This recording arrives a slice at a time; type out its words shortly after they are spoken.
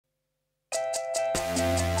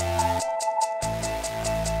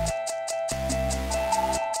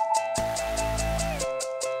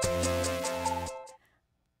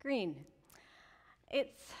Green.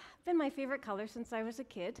 It's been my favorite color since I was a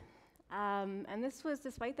kid, and this was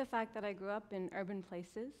despite the fact that I grew up in urban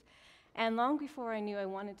places, and long before I knew I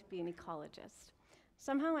wanted to be an ecologist.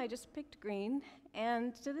 Somehow I just picked green,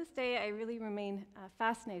 and to this day I really remain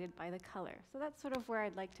fascinated by the color. So that's sort of where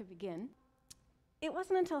I'd like to begin. It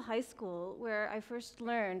wasn't until high school where I first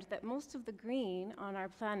learned that most of the green on our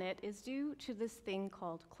planet is due to this thing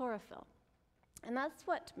called chlorophyll. And that's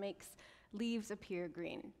what makes leaves appear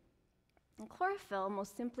green. And chlorophyll,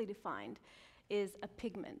 most simply defined, is a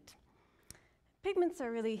pigment. Pigments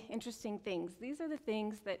are really interesting things. These are the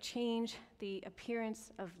things that change the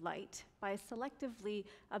appearance of light by selectively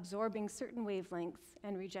absorbing certain wavelengths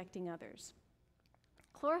and rejecting others.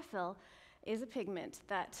 Chlorophyll is a pigment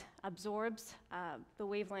that absorbs the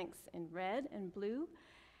wavelengths in red and blue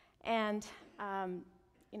and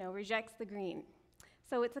rejects the green.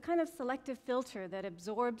 So it's a kind of selective filter that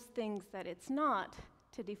absorbs things that it's not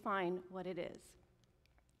to define what it is.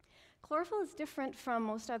 Chlorophyll is different from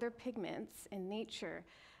most other pigments in nature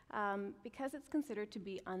because it's considered to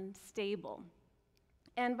be unstable.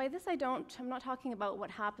 And by this I'm not talking about what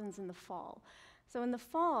happens in the fall. So in the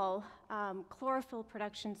fall, chlorophyll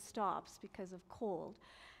production stops because of cold.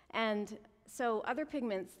 And so other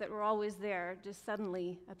pigments that were always there just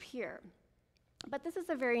suddenly appear. But this is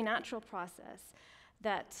a very natural process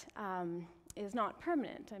that is not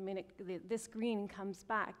permanent. I mean, this green comes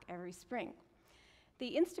back every spring.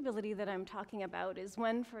 The instability that I'm talking about is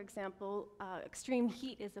when, for example, extreme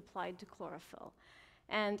heat is applied to chlorophyll,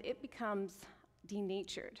 and it becomes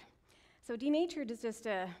denatured. So denatured is just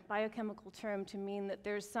a biochemical term to mean that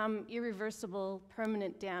there's some irreversible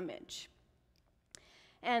permanent damage.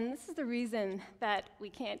 And this is the reason that we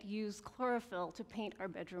can't use chlorophyll to paint our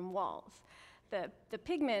bedroom walls. The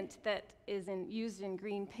pigment that is used in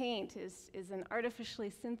green paint is an artificially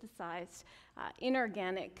synthesized,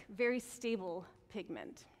 inorganic, very stable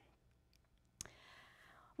pigment.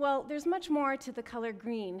 Well, there's much more to the color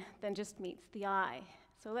green than just meets the eye.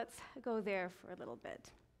 So let's go there for a little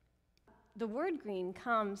bit. The word green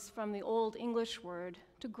comes from the Old English word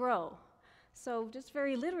to grow. So just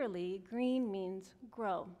very literally, green means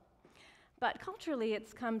grow. But culturally,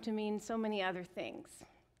 it's come to mean so many other things.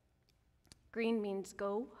 Green means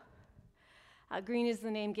go. Green is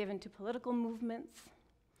the name given to political movements.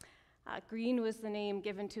 Green was the name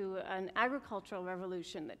given to an agricultural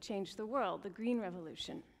revolution that changed the world, the Green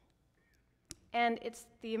Revolution. And it's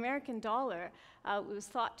the American dollar was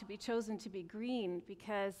thought to be chosen to be green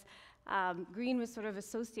because green was sort of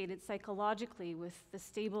associated psychologically with the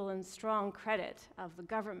stable and strong credit of the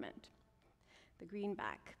government, the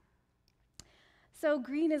greenback. So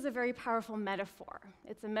green is a very powerful metaphor.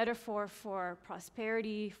 It's a metaphor for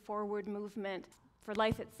prosperity, forward movement, for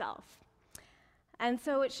life itself. And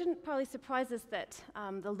so it shouldn't probably surprise us that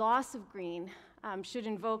the loss of green should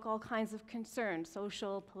invoke all kinds of concern,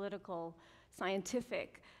 social, political,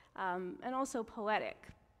 scientific, and also poetic.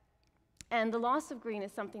 And the loss of green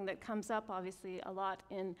is something that comes up, obviously, a lot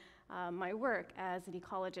in my work as an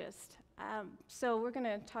ecologist. So we're going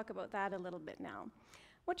to talk about that a little bit now.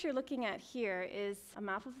 What you're looking at here is a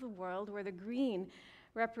map of the world where the green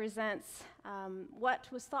represents what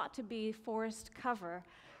was thought to be forest cover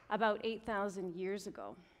about 8,000 years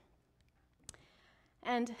ago.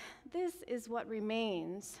 And this is what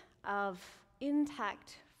remains of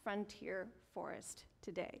intact frontier forest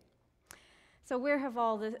today. So where have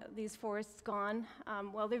all these forests gone?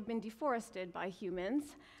 Well, they've been deforested by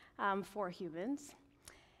humans, for humans.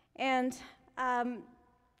 And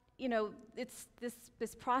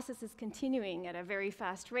this process is continuing at a very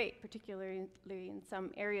fast rate, particularly in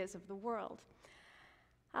some areas of the world.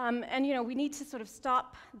 We need to sort of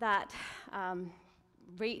stop that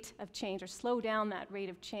rate of change, or slow down that rate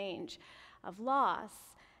of change, of loss,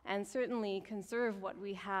 and certainly conserve what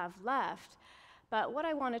we have left. But what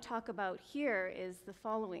I want to talk about here is the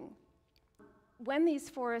following. When these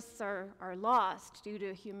forests are lost due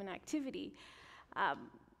to human activity,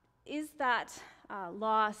 is that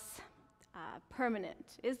loss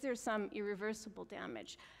permanent? Is there some irreversible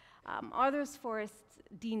damage? Are those forests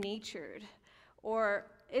denatured? Or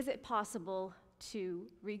is it possible to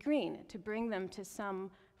regreen, to bring them to some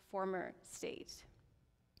former state?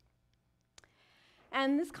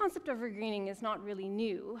 And this concept of regreening is not really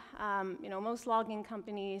new. Most logging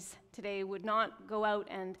companies today would not go out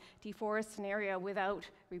and deforest an area without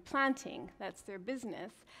replanting. That's their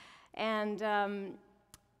business. And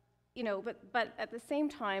but at the same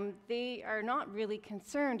time, they are not really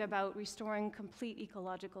concerned about restoring complete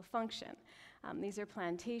ecological function. These are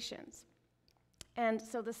plantations. And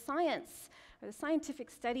so the science, or the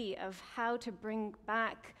scientific study of how to bring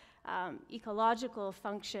back ecological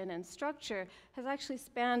function and structure has actually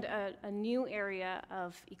spanned a new area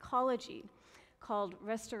of ecology called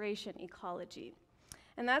restoration ecology.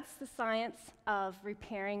 And that's the science of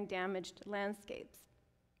repairing damaged landscapes.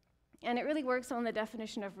 And it really works on the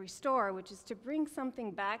definition of restore, which is to bring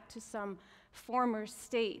something back to some former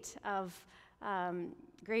state of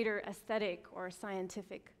greater aesthetic or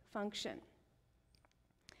scientific function.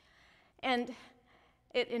 And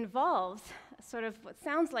it involves sort of what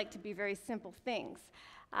sounds like to be very simple things.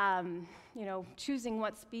 Choosing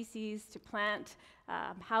what species to plant,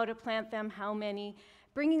 how to plant them, how many,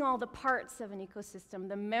 bringing all the parts of an ecosystem,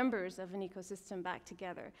 the members of an ecosystem back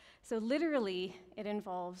together. So literally, it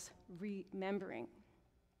involves remembering.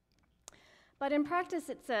 But in practice,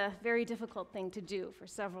 it's a very difficult thing to do for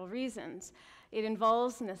several reasons. It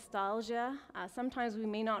involves nostalgia. Sometimes we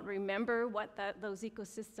may not remember what those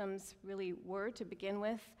ecosystems really were to begin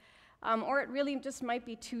with, or it really just might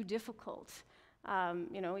be too difficult.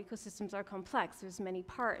 Ecosystems are complex. There's many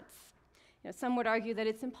parts. Some would argue that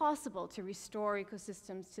it's impossible to restore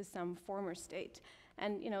ecosystems to some former state,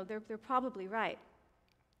 and they're probably right.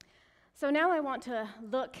 So now I want to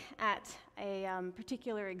look at a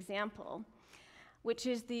particular example, which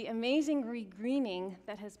is the amazing regreening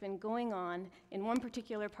that has been going on in one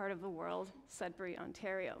particular part of the world, Sudbury,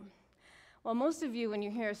 Ontario. Well, most of you, when you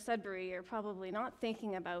hear Sudbury, are probably not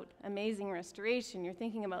thinking about amazing restoration. You're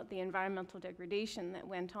thinking about the environmental degradation that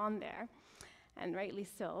went on there, and rightly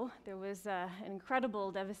so. There was an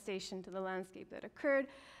incredible devastation to the landscape that occurred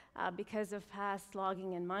because of past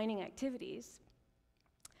logging and mining activities.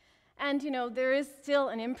 And there is still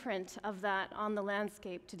an imprint of that on the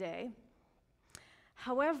landscape today.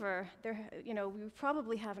 However, we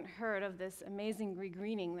probably haven't heard of this amazing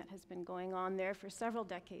regreening that has been going on there for several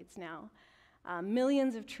decades now.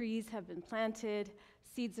 Millions of trees have been planted,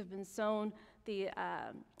 seeds have been sown, the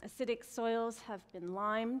acidic soils have been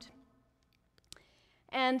limed,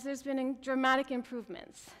 and there's been dramatic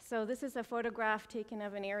improvements. So this is a photograph taken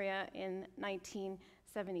of an area in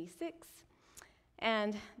 1976,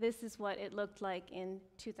 and this is what it looked like in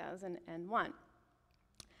 2001.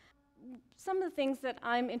 Some of the things that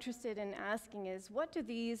I'm interested in asking is, what do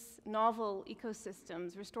these novel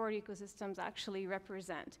ecosystems, restored ecosystems, actually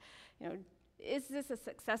represent? Is this a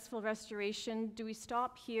successful restoration? Do we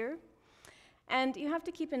stop here? And you have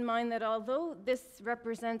to keep in mind that although this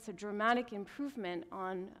represents a dramatic improvement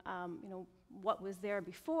on what was there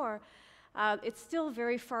before, it's still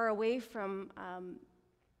very far away from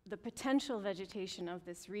the potential vegetation of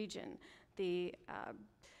this region. The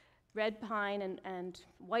red pine and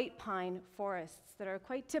white pine forests that are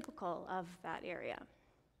quite typical of that area.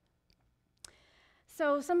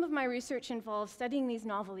 So some of my research involves studying these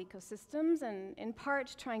novel ecosystems and in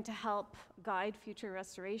part trying to help guide future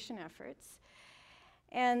restoration efforts.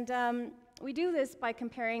 And we do this by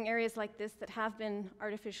comparing areas like this that have been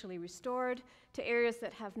artificially restored to areas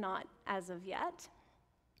that have not as of yet.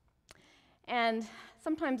 And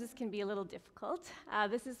sometimes this can be a little difficult.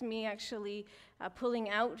 This is me actually pulling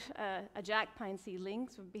out a jack pine seedling,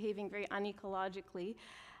 so behaving very unecologically,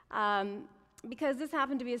 because this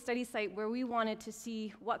happened to be a study site where we wanted to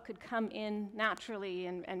see what could come in naturally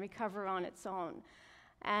and recover on its own.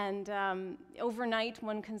 And overnight,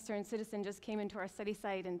 one concerned citizen just came into our study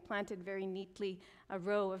site and planted very neatly a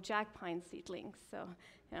row of jack pine seedlings, so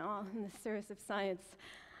all in the service of science.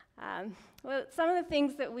 Well, some of the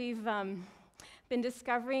things that we've been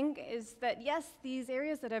discovering is that, yes, these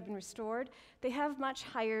areas that have been restored, they have much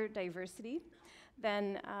higher diversity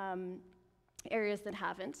than areas that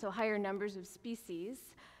haven't, so higher numbers of species,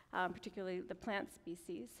 particularly the plant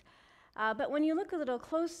species. But when you look a little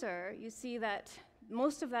closer, you see that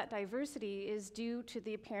most of that diversity is due to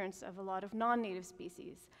the appearance of a lot of non-native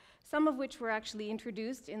species, some of which were actually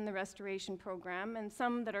introduced in the restoration program and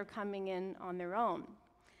some that are coming in on their own.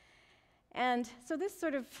 And so this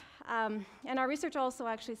sort of, and our research also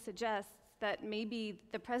actually suggests that maybe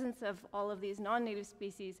the presence of all of these non-native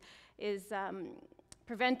species is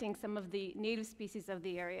preventing some of the native species of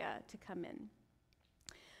the area to come in.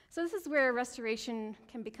 So this is where restoration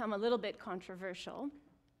can become a little bit controversial.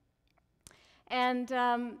 And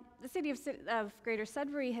the city of Greater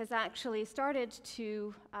Sudbury has actually started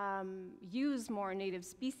to use more native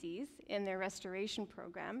species in their restoration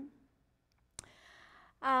program.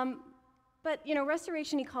 But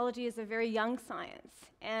restoration ecology is a very young science,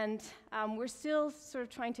 and we're still sort of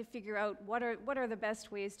trying to figure out what are the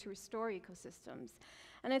best ways to restore ecosystems.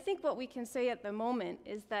 And I think what we can say at the moment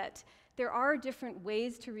is that there are different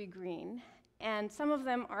ways to regreen, and some of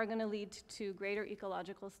them are going to lead to greater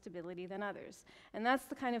ecological stability than others. And that's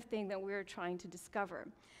the kind of thing that we're trying to discover.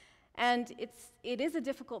 And it is a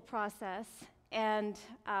difficult process and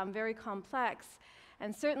very complex,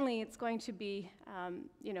 and certainly it's going to be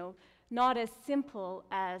not as simple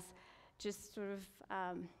as just sort of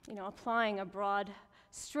applying a broad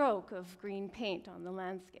stroke of green paint on the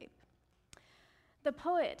landscape. The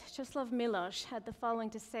poet Czesław Miłosz had the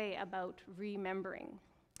following to say about remembering.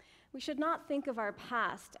 We should not think of our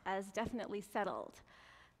past as definitely settled,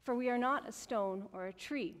 for we are not a stone or a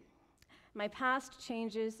tree. My past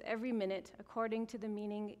changes every minute according to the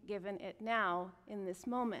meaning given it now in this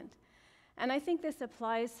moment. And I think this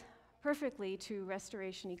applies perfectly to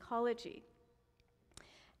restoration ecology.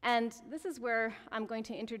 And this is where I'm going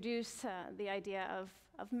to introduce the idea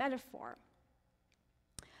of metaphor.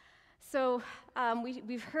 So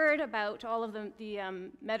we've heard about all of the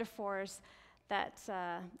metaphors that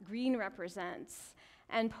green represents,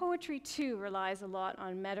 and poetry too relies a lot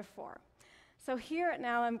on metaphor. So here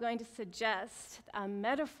now I'm going to suggest a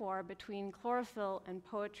metaphor between chlorophyll and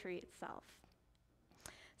poetry itself.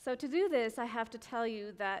 So to do this, I have to tell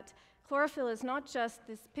you that chlorophyll is not just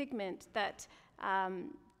this pigment that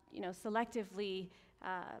selectively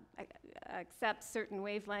accepts certain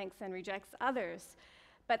wavelengths and rejects others,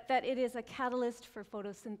 but that it is a catalyst for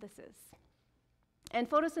photosynthesis. And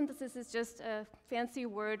photosynthesis is just a fancy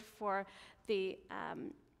word for the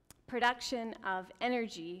production of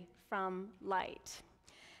energy from light.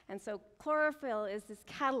 And so chlorophyll is this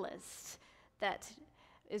catalyst that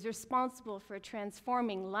is responsible for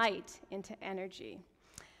transforming light into energy.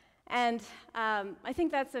 And I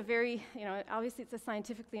think that's a very, obviously it's a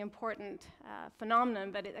scientifically important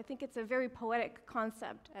phenomenon, but I think it's a very poetic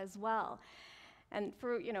concept as well. And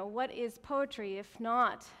for, what is poetry if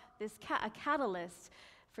not this a catalyst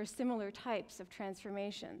for similar types of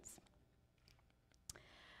transformations?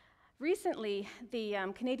 Recently, the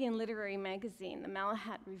Canadian literary magazine, the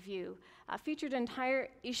Malahat Review, featured an entire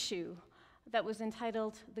issue that was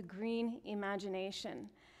entitled The Green Imagination.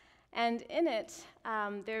 And in it,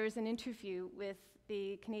 there is an interview with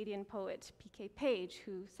the Canadian poet P.K. Page,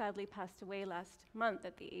 who sadly passed away last month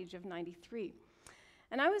at the age of 93.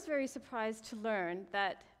 And I was very surprised to learn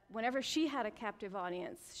that whenever she had a captive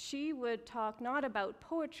audience, she would talk not about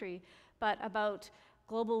poetry, but about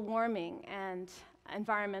global warming and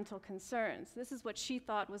environmental concerns. This is what she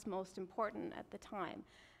thought was most important at the time.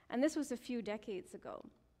 And this was a few decades ago.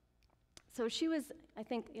 So she was, I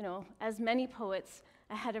think, as many poets,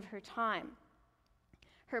 ahead of her time.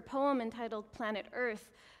 Her poem entitled Planet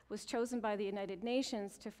Earth was chosen by the United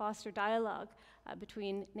Nations to foster dialogue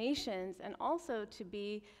between nations and also to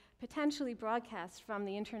be potentially broadcast from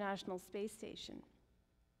the International Space Station.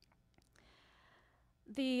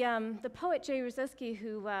 The poet Jay Rzeski,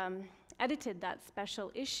 who edited that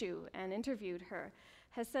special issue and interviewed her,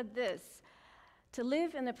 has said this: "To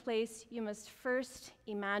live in a place, you must first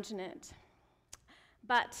imagine it."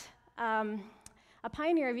 But a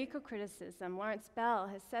pioneer of eco-criticism, Lawrence Bell,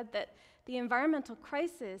 has said that the environmental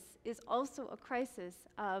crisis is also a crisis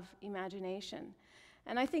of imagination.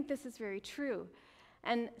 And I think this is very true.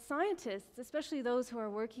 And scientists, especially those who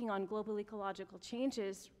are working on global ecological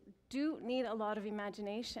changes, do need a lot of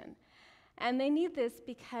imagination. And they need this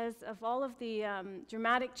because of all of the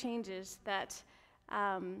dramatic changes that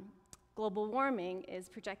global warming is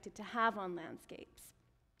projected to have on landscapes.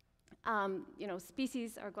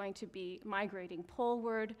 Species are going to be migrating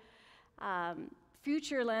poleward.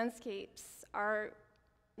 Future landscapes are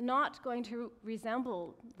not going to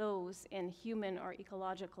resemble those in human or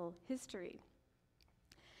ecological history.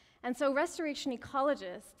 And so restoration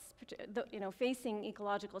ecologists, facing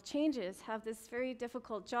ecological changes, have this very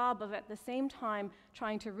difficult job of at the same time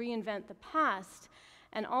trying to reinvent the past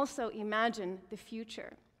and also imagine the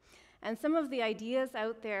future. And some of the ideas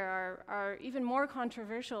out there are even more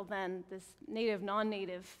controversial than this native,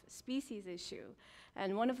 non-native species issue.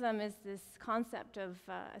 And one of them is this concept of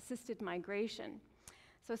assisted migration.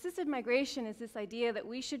 So assisted migration is this idea that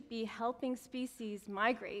we should be helping species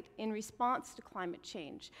migrate in response to climate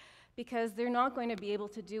change, because they're not going to be able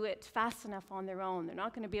to do it fast enough on their own. They're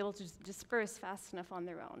not going to be able to disperse fast enough on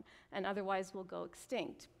their own, and otherwise will go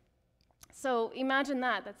extinct. So imagine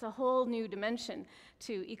that. That's a whole new dimension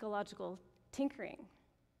to ecological tinkering.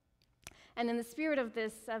 And in the spirit of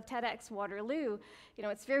this, of TEDxWaterloo,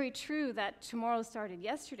 it's very true that tomorrow started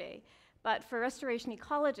yesterday, but for restoration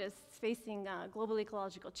ecologists facing global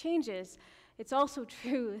ecological changes, it's also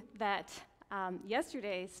true that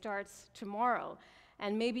yesterday starts tomorrow,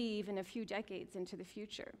 and maybe even a few decades into the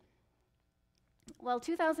future. Well,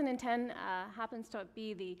 2010 happens to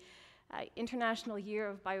be the International Year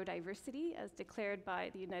of Biodiversity, as declared by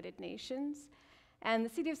the United Nations. And the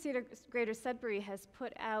City of Greater Sudbury has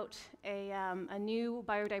put out a new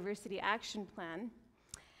biodiversity action plan.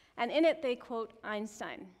 And in it, they quote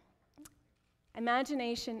Einstein: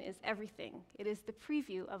 "Imagination is everything. It is the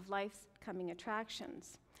preview of life's coming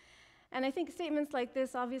attractions." And I think statements like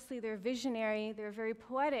this, obviously they're visionary, they're very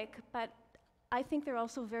poetic, but I think they're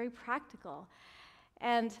also very practical.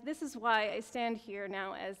 And this is why I stand here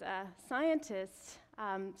now as a scientist,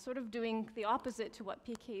 sort of doing the opposite to what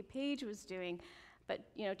P.K. Page was doing, but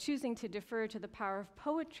choosing to defer to the power of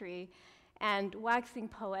poetry and waxing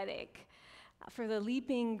poetic for the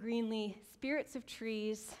leaping greenly spirits of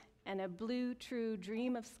trees and a blue true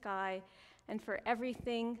dream of sky, and for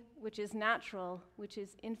everything which is natural, which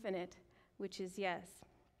is infinite, which is yes.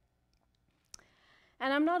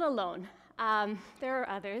 And I'm not alone. There are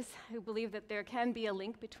others who believe that there can be a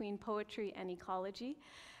link between poetry and ecology.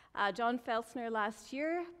 John Felsner last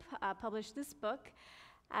year published this book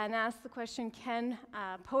and asked the question, can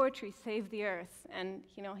poetry save the earth? And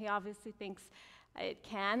he obviously thinks it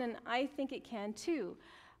can, and I think it can too.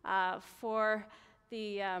 For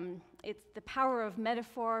it's the power of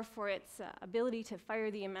metaphor, for its ability to fire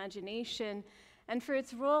the imagination, and for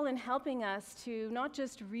its role in helping us to not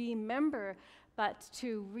just remember, but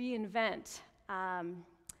to reinvent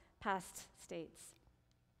past states.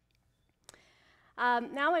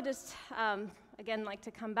 Now I just, again, like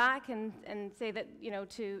to come back and say that,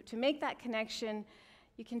 to make that connection,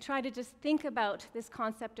 you can try to just think about this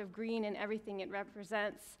concept of green and everything it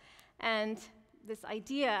represents, and this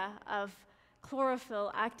idea of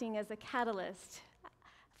chlorophyll acting as a catalyst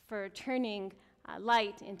for turning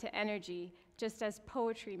light into energy, just as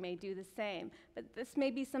poetry may do the same. But this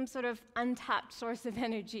may be some sort of untapped source of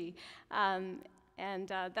energy, and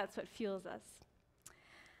that's what fuels us.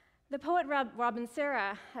 The poet Robin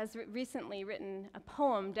Sarah has recently written a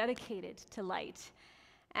poem dedicated to light,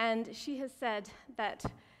 and she has said that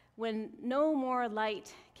when no more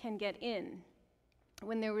light can get in,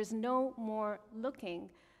 when there was no more looking,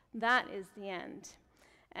 that is the end.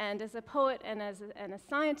 And as a poet and as a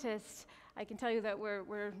scientist, I can tell you that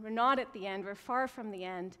we're not at the end, we're far from the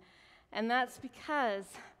end, and that's because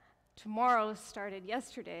tomorrow started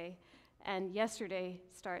yesterday, and yesterday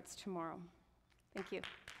starts tomorrow. Thank you.